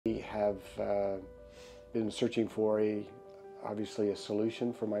have been searching for obviously a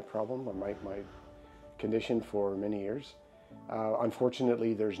solution for my problem, or my condition for many years.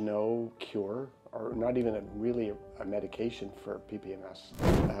 Unfortunately, there's no cure, or not even really a medication for PPMS.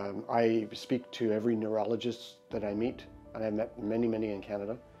 I speak to every neurologist that I meet, and I've met many in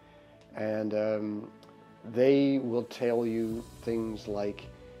Canada, and they will tell you things like,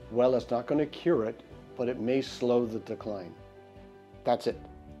 well, it's not going to cure it, but it may slow the decline. That's it.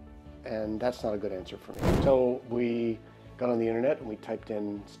 And that's not a good answer for me. So we got on the internet and we typed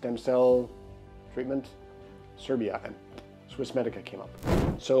in stem cell treatment, Serbia, and Swiss Medica came up.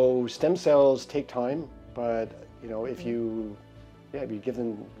 So stem cells take time, but if you give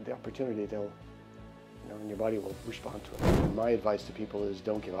them the opportunity, they'll, and your body will respond to it. My advice to people is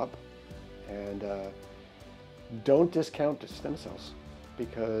don't give up, and don't discount stem cells,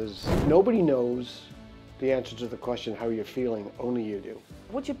 because nobody knows the answer to the question how you're feeling, only you do.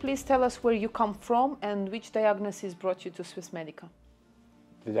 Would you please tell us where you come from and which diagnosis brought you to Swiss Medica?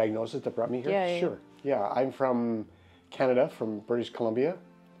 The diagnosis that brought me here? Yeah. Sure. Yeah, I'm from Canada, from British Columbia,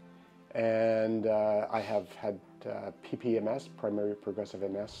 and I have had PPMS, Primary Progressive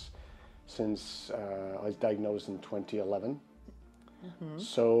MS, since I was diagnosed in 2011.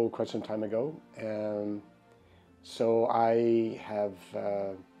 So quite some time ago. And so I have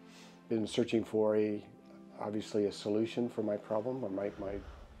been searching for obviously a solution for my problem, or my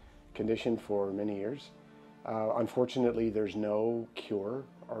condition, for many years. Unfortunately, there's no cure,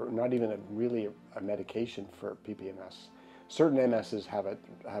 or not even really a medication for PPMS. Certain MSs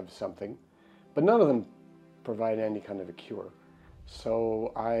have something, but none of them provide any kind of a cure.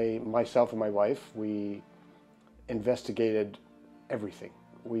 So myself and my wife, we investigated everything.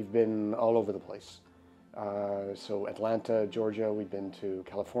 We've been all over the place. So Atlanta, Georgia, we've been to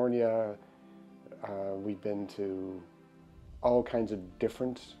California, we've been to all kinds of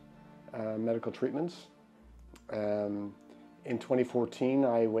different medical treatments. In 2014,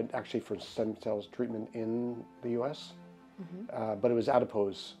 I went actually for stem cells treatment in the US, but it was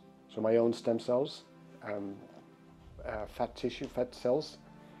adipose, so my own stem cells, fat tissue, fat cells,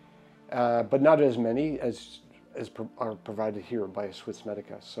 but not as many as are provided here by Swiss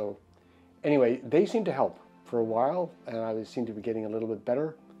Medica. So anyway, they seem to help for a while, and I seem to be getting a little bit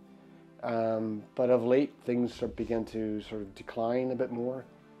better. But of late, things began to sort of decline a bit more.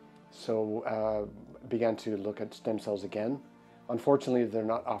 So began to look at stem cells again. Unfortunately, they're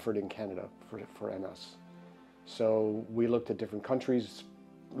not offered in Canada for MS. So we looked at different countries.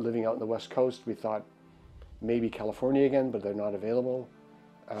 Living out in the West Coast, we thought maybe California again, but they're not available.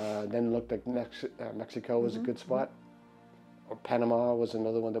 Then looked at Mexico was a good spot. Or Panama was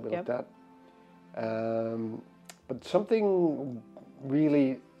another one that we looked at. But something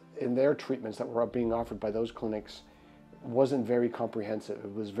really in their treatments that were being offered by those clinics wasn't very comprehensive.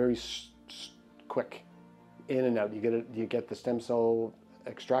 It was very quick, in and out. You get the stem cell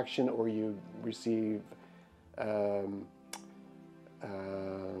extraction, or you receive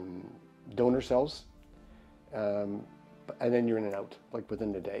donor cells, and then you're in and out, like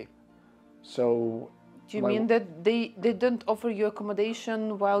within a day. So do you mean that they don't offer you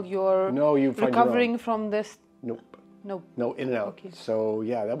accommodation while you're you recovering from this? Nope. Nope. No, in and out. Okay. So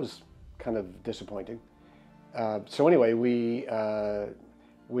yeah, that was kind of disappointing. So anyway, we've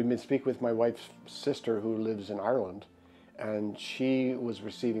been speaking with my wife's sister, who lives in Ireland, and she was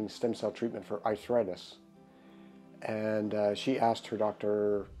receiving stem cell treatment for arthritis. And she asked her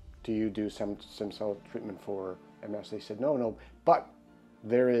doctor, do you do stem cell treatment for MS? They said, no, but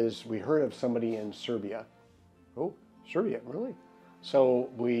we heard of somebody in Serbia. Oh, Serbia, really? So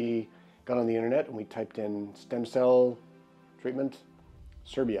we got on the internet and we typed in stem cell treatment,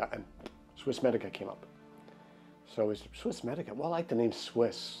 Serbia, and Swiss Medica came up. So it's Swiss Medica. Well, I like the name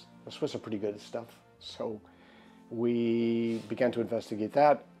Swiss. The Swiss are pretty good at stuff. So we began to investigate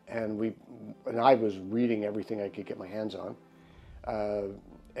that, and I was reading everything I could get my hands on,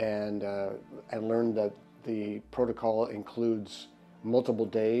 and learned that the protocol includes multiple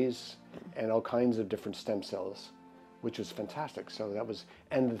days and all kinds of different stem cells, which was fantastic. So that was,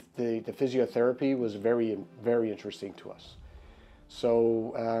 and the physiotherapy was very interesting to us.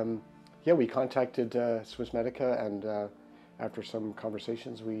 So yeah, we contacted Swiss Medica, and after some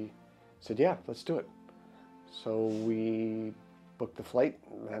conversations, we said, yeah, let's do it. So we booked the flight,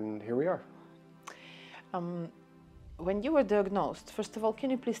 and here we are. When you were diagnosed, first of all, can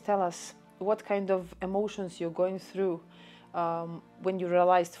you please tell us what kind of emotions you're going through when you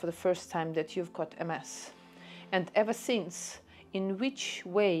realized for the first time that you've got MS? And ever since, in which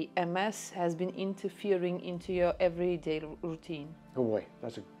way MS has been interfering into your everyday routine? Oh boy,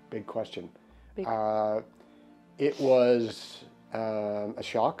 that's a big question. It was a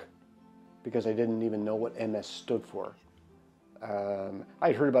shock, because I didn't even know what MS stood for.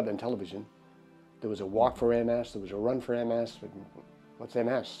 I'd heard about it on television. There was a walk for MS, there was a run for MS, but what's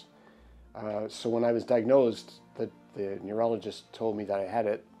MS? So when I was diagnosed, the neurologist told me that I had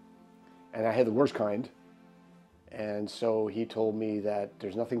it, and I had the worst kind. And so he told me that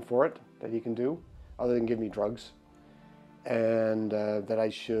there's nothing for it that he can do other than give me drugs, and that I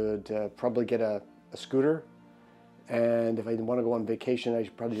should probably get a scooter, and if I want to go on vacation, I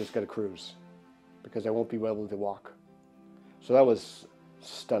should probably just get a cruise, because I won't be able to walk. So that was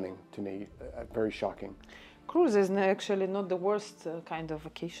stunning to me, very shocking. Cruise is actually not the worst kind of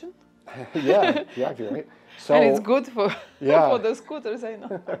vacation. Yeah, you're actually right. So, and it's good for yeah. for the scooters, I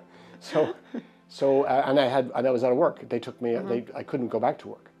know. And I was out of work. They took me. I couldn't go back to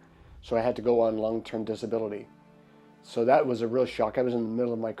work, so I had to go on long-term disability. So that was a real shock. I was in the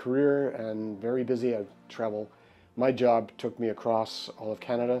middle of my career and very busy. I'd travel. My job took me across all of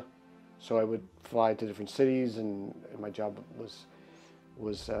Canada, so I would fly to different cities, and my job was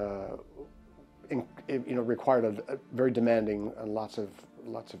required a very demanding and lots of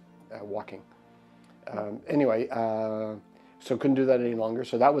walking. Anyway, so couldn't do that any longer.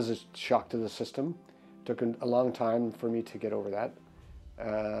 So that was a shock to the system. Took a long time for me to get over that.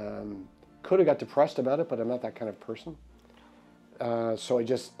 Could have got depressed about it, but I'm not that kind of person. So I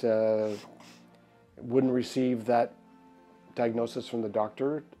just wouldn't receive that diagnosis from the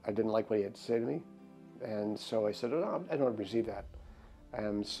doctor. I didn't like what he had to say to me. And so I said, oh, I don't want to receive that.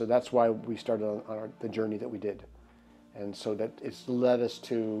 So that's why we started on the journey that we did. And so that it's led us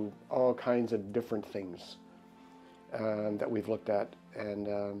to all kinds of different things that we've looked at.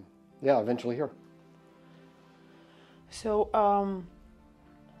 And yeah, eventually here. So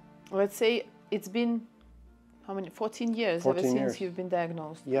let's say it's been, how many, 14 years 14 ever years. since you've been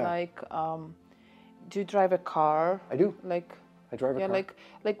diagnosed. Yeah. Like, do you drive a car? I do. Like, I drive a yeah, car.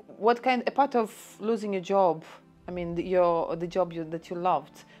 like what kind, apart of losing a job, I mean, the job that you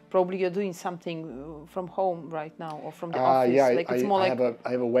loved, probably you're doing something from home right now or from the office. Yeah, like it's more I like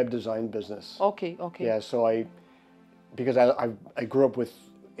have a web design business. Okay. Yeah, so because I grew up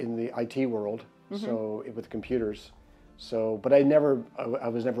in the IT world, so with computers. So, but I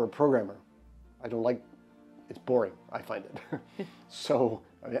was never a programmer. I don't like, it's boring, I find it. So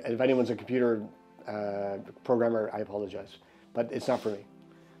if anyone's a computer programmer, I apologize, but it's not for me.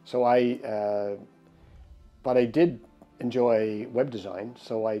 So but I did enjoy web design,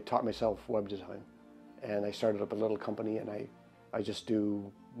 so I taught myself web design, and I started up a little company, and I just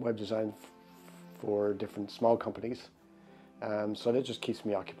do web design for different small companies. So that just keeps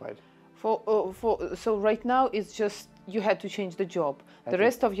me occupied. So right now it's just you had to change the job. The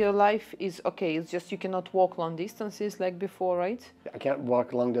rest of your life is okay. It's just you cannot walk long distances like before, right? I can't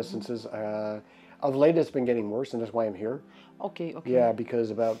walk long distances. Of late, it's been getting worse, and that's why I'm here. Okay. Yeah,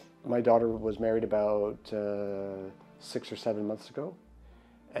 because my daughter was married about 6 or 7 months ago,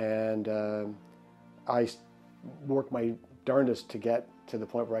 and I worked my darndest to get to the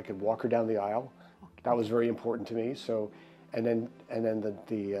point where I could walk her down the aisle. Okay. That was very important to me. So, and then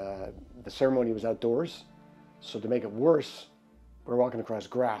the ceremony was outdoors. So to make it worse, we're walking across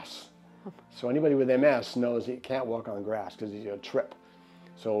grass. So anybody with MS knows that you can't walk on grass because you'll trip.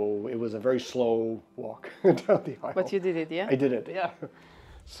 So it was a very slow walk down the aisle. But you did it, yeah? I did it, yeah.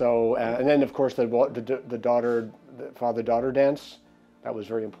 So, and then of course the father-daughter dance, that was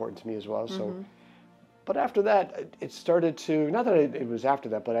very important to me as well. So, but after that, it started to, not that it was after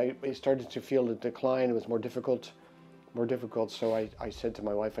that, but I started to feel the decline. It was more difficult. So I said to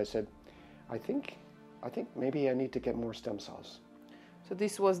my wife, I said, I think maybe I need to get more stem cells. So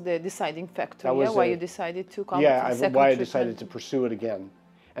this was the deciding factor, That was why you decided to come yeah, for the second why I treatment. decided to pursue it again.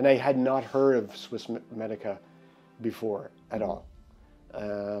 And I had not heard of Swiss Medica before at all.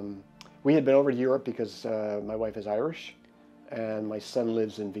 We had been over to Europe because my wife is Irish and my son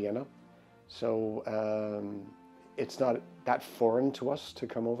lives in Vienna. So it's not that foreign to us to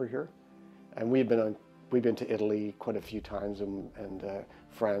come over here. And we've been to Italy quite a few times and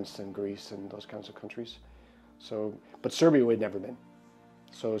France and Greece and those kinds of countries. So, but Serbia we'd never been.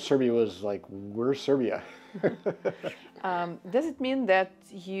 So Serbia was like, we're Serbia. Does it mean that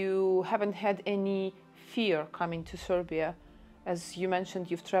you haven't had any fear coming to Serbia? As you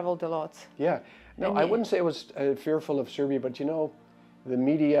mentioned, you've traveled a lot. Yeah. No, I wouldn't say I was fearful of Serbia, but you know, the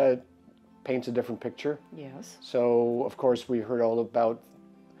media paints a different picture. Yes. So, of course, we heard all about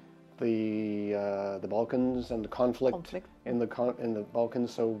the Balkans and the conflict. in the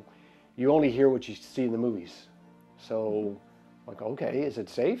Balkans. So you only hear what you see in the movies. So, like, okay, is it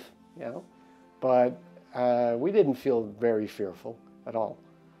safe? You know, but we didn't feel very fearful at all,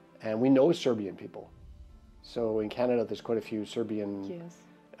 and we know Serbian people. So in Canada, there's quite a few Serbian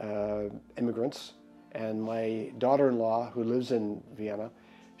immigrants, and my daughter-in-law, who lives in Vienna,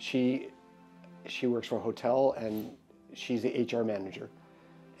 she works for a hotel, and she's the HR manager.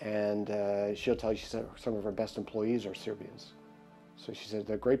 And she'll tell you, she said some of her best employees are Serbians. So she said,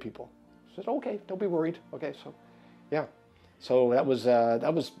 they're great people. I said, okay, don't be worried. Okay, so yeah. So that was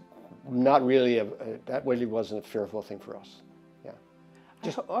not really, that really wasn't a fearful thing for us. Yeah.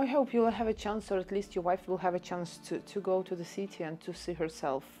 I hope you'll have a chance, or at least your wife will have a chance to go to the city and to see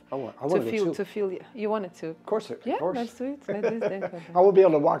herself. I want to go too. To feel, you wanted to? Of course, yeah, of course. Let's do it. Let's do it, definitely. I won't be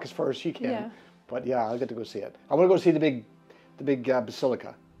able to walk as far as she can. Yeah. But yeah, I'll get to go see it. I want to go see the big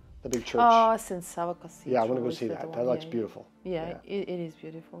basilica, the big church. Oh, St. Sava Cathedral. Yeah, I want to go see that. That looks beautiful. Yeah, it is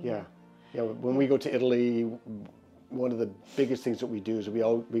beautiful. Yeah. Yeah, when we go to Italy, one of the biggest things that we do is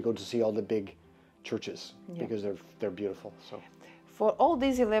we go to see all the big churches because they're beautiful. So, for all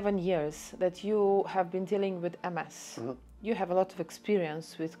these 11 years that you have been dealing with MS, you have a lot of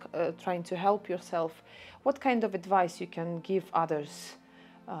experience with trying to help yourself. What kind of advice you can give others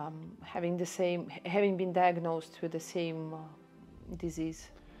having been diagnosed with the same disease?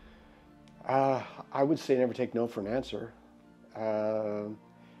 I would say never take no for an answer.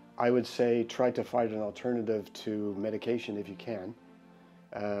 I would say try to find an alternative to medication if you can,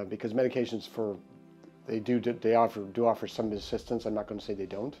 because medications they offer some assistance. I'm not going to say they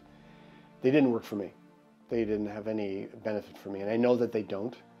don't. They didn't work for me. They didn't have any benefit for me, and I know that they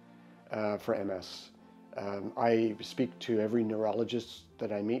don't for MS. I speak to every neurologist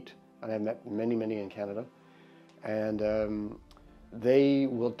that I meet, and I've met many in Canada, and they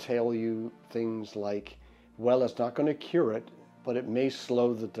will tell you things like, well, it's not going to cure it, but it may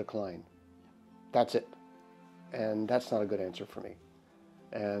slow the decline. That's it. And that's not a good answer for me.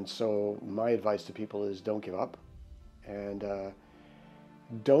 And so my advice to people is don't give up, and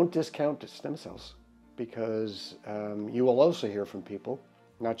don't discount stem cells, because you will also hear from people,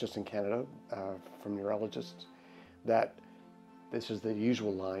 not just in Canada, from neurologists, that this is the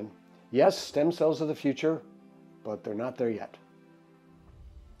usual line. Yes, stem cells are the future, but they're not there yet.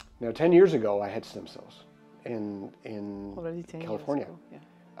 Now, 10 years ago, I had stem cells in California,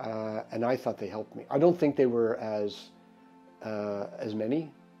 and I thought they helped me. I don't think they were as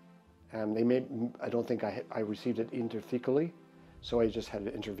many. I don't think I received it intrathecally, so I just had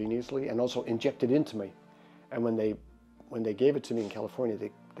it intravenously and also injected into me. And when they gave it to me in California,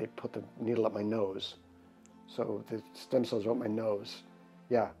 they put the needle up my nose, so the stem cells are up my nose.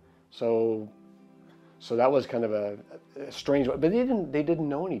 Yeah, so that was kind of a strange one, but they didn't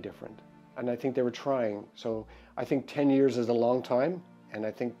know any different. And I think they were trying. So I think 10 years is a long time, and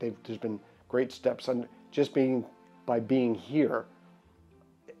I think there's been great steps. And just by being here,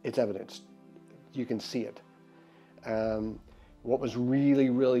 it's evidence. You can see it. What was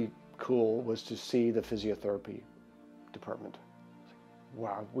really cool was to see the physiotherapy department.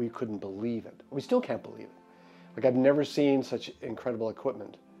 Wow, we couldn't believe it. We still can't believe it. Like, I've never seen such incredible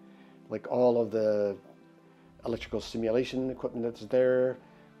equipment. Like all of the electrical stimulation equipment that's there.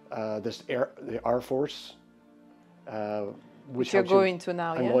 The R Force, which you're going to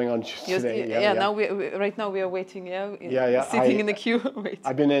now. I'm going on just today. Now right now we are waiting. Sitting in the queue. Wait.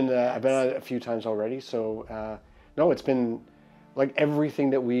 I've been on it a few times already. So no, it's been like everything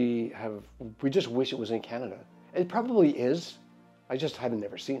that we have. We just wish it was in Canada. It probably is. I just haven't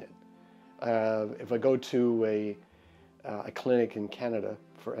never seen it. If I go to a clinic in Canada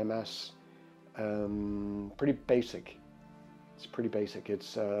for MS, pretty basic. It's pretty basic.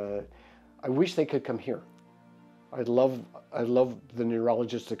 It's. I wish they could come here. I'd love the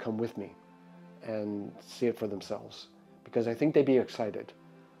neurologists to come with me and see it for themselves, because I think they'd be excited,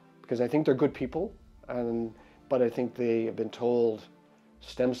 because I think they're good people, but I think they have been told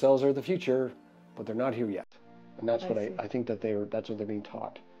stem cells are the future, but they're not here yet, and that's what I think that that's what they're being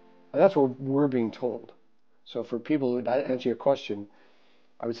taught, and that's what we're being told. So for people, to answer your question,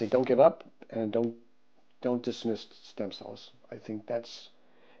 I would say don't give up and don't dismiss stem cells. I think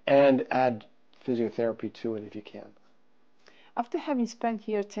and add physiotherapy to it if you can. After having spent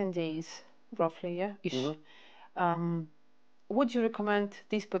here 10 days, roughly, would you recommend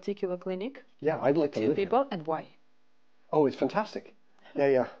this particular clinic? Yeah, I'd like to live people here. And why? Oh, it's fantastic.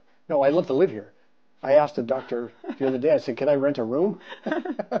 Yeah. No, I'd love to live here. I asked the doctor the other day, I said, can I rent a room?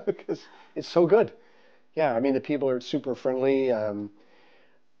 Because it's so good. Yeah, I mean, the people are super friendly.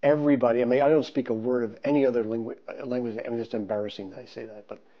 Everybody, I mean, I don't speak a word of any other language. I mean, it's just embarrassing that I say that,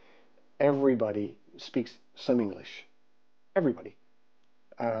 but everybody speaks some English. Everybody.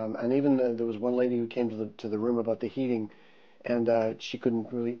 And even there was one lady who came to the room about the heating, and she couldn't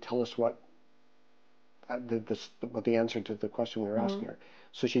really tell us what the answer to the question we were asking her.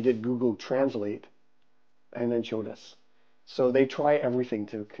 So she did Google Translate, and then showed us. So they try everything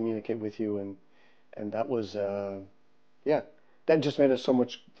to communicate with you, and that was yeah, that just made us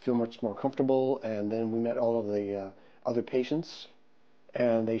feel much more comfortable. And then we met all of the other patients,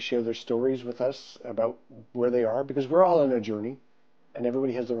 and they share their stories with us about where they are, because we're all on a journey, and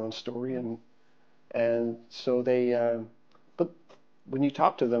everybody has their own story, and so they but when you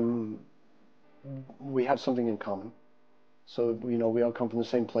talk to them, we have something in common. So we all come from the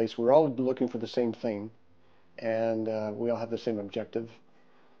same place. We're all looking for the same thing, and we all have the same objective.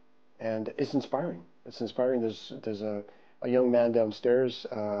 And it's inspiring. It's inspiring. There's a young man downstairs,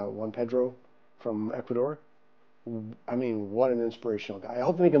 Juan Pedro from Ecuador. I mean, what an inspirational guy. I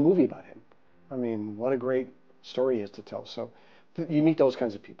hope to make a movie about him. I mean, what a great story he has to tell. So you meet those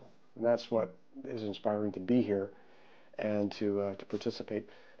kinds of people, and that's what is inspiring to be here and to participate.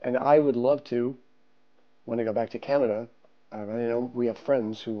 And I would love to, when I go back to Canada, we have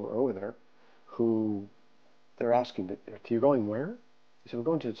friends who are over there who they're asking, "You're going where?" He said, "We're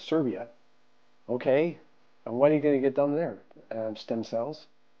going to Serbia." Okay, and what are you going to get done there? Stem cells.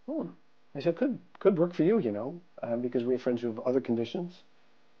 Oh, I said, could work for you, because we have friends who have other conditions.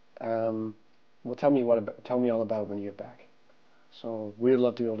 Well, tell me all about it when you get back. So we'd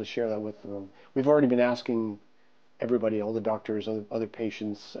love to be able to share that with them. We've already been asking everybody, all the doctors, other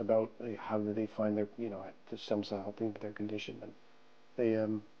patients, about how do they find their, the stem cell helping with their condition, and they,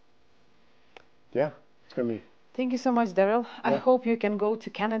 yeah, it's gonna be. Thank you so much, Daryl. Yeah. I hope you can go to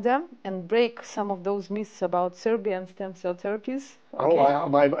Canada and break some of those myths about Serbian stem cell therapies. Okay?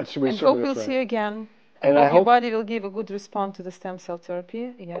 And hope we'll see you again. And I hope your body will give a good response to the stem cell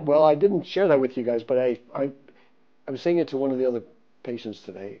therapy. Yeah. Well, I didn't share that with you guys, but I was saying it to one of the other patients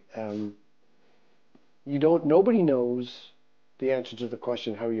today. Nobody knows the answer to the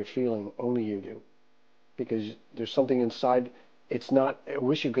question how you're feeling. Only you do, because there's something inside. It's not. I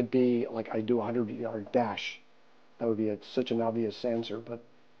wish it could be like I do a 100-yard dash. That would be such an obvious answer. But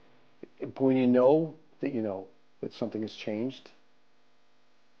when you know that something has changed,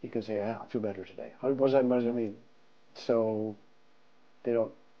 you can say, "Yeah, I feel better today." What does that mean? So they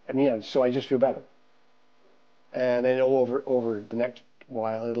don't. I mean, yeah, so I just feel better. And I know over the next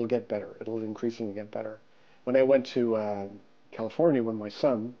while it'll get better. It'll increasingly get better. When I went to California with my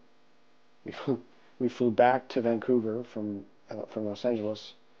son, we flew back to Vancouver from Los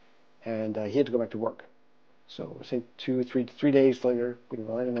Angeles, and he had to go back to work. So say 3 days later, we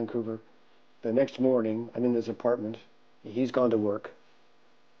landed in Vancouver. The next morning, I'm in his apartment. He's gone to work.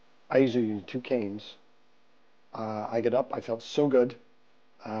 I usually use 2 canes. I get up. I felt so good.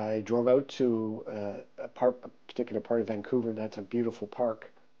 I drove out to a particular part of Vancouver. That's a beautiful park,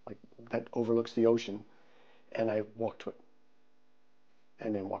 like that overlooks the ocean, and I walked to it,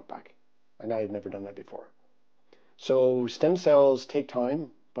 and then walked back. And I had never done that before. So stem cells take time,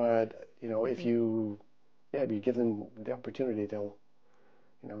 but if you give them the opportunity, they'll,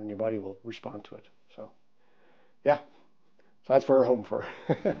 and your body will respond to it. So, yeah, so that's what we're hoping for.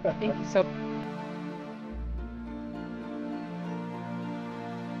 Thank you so.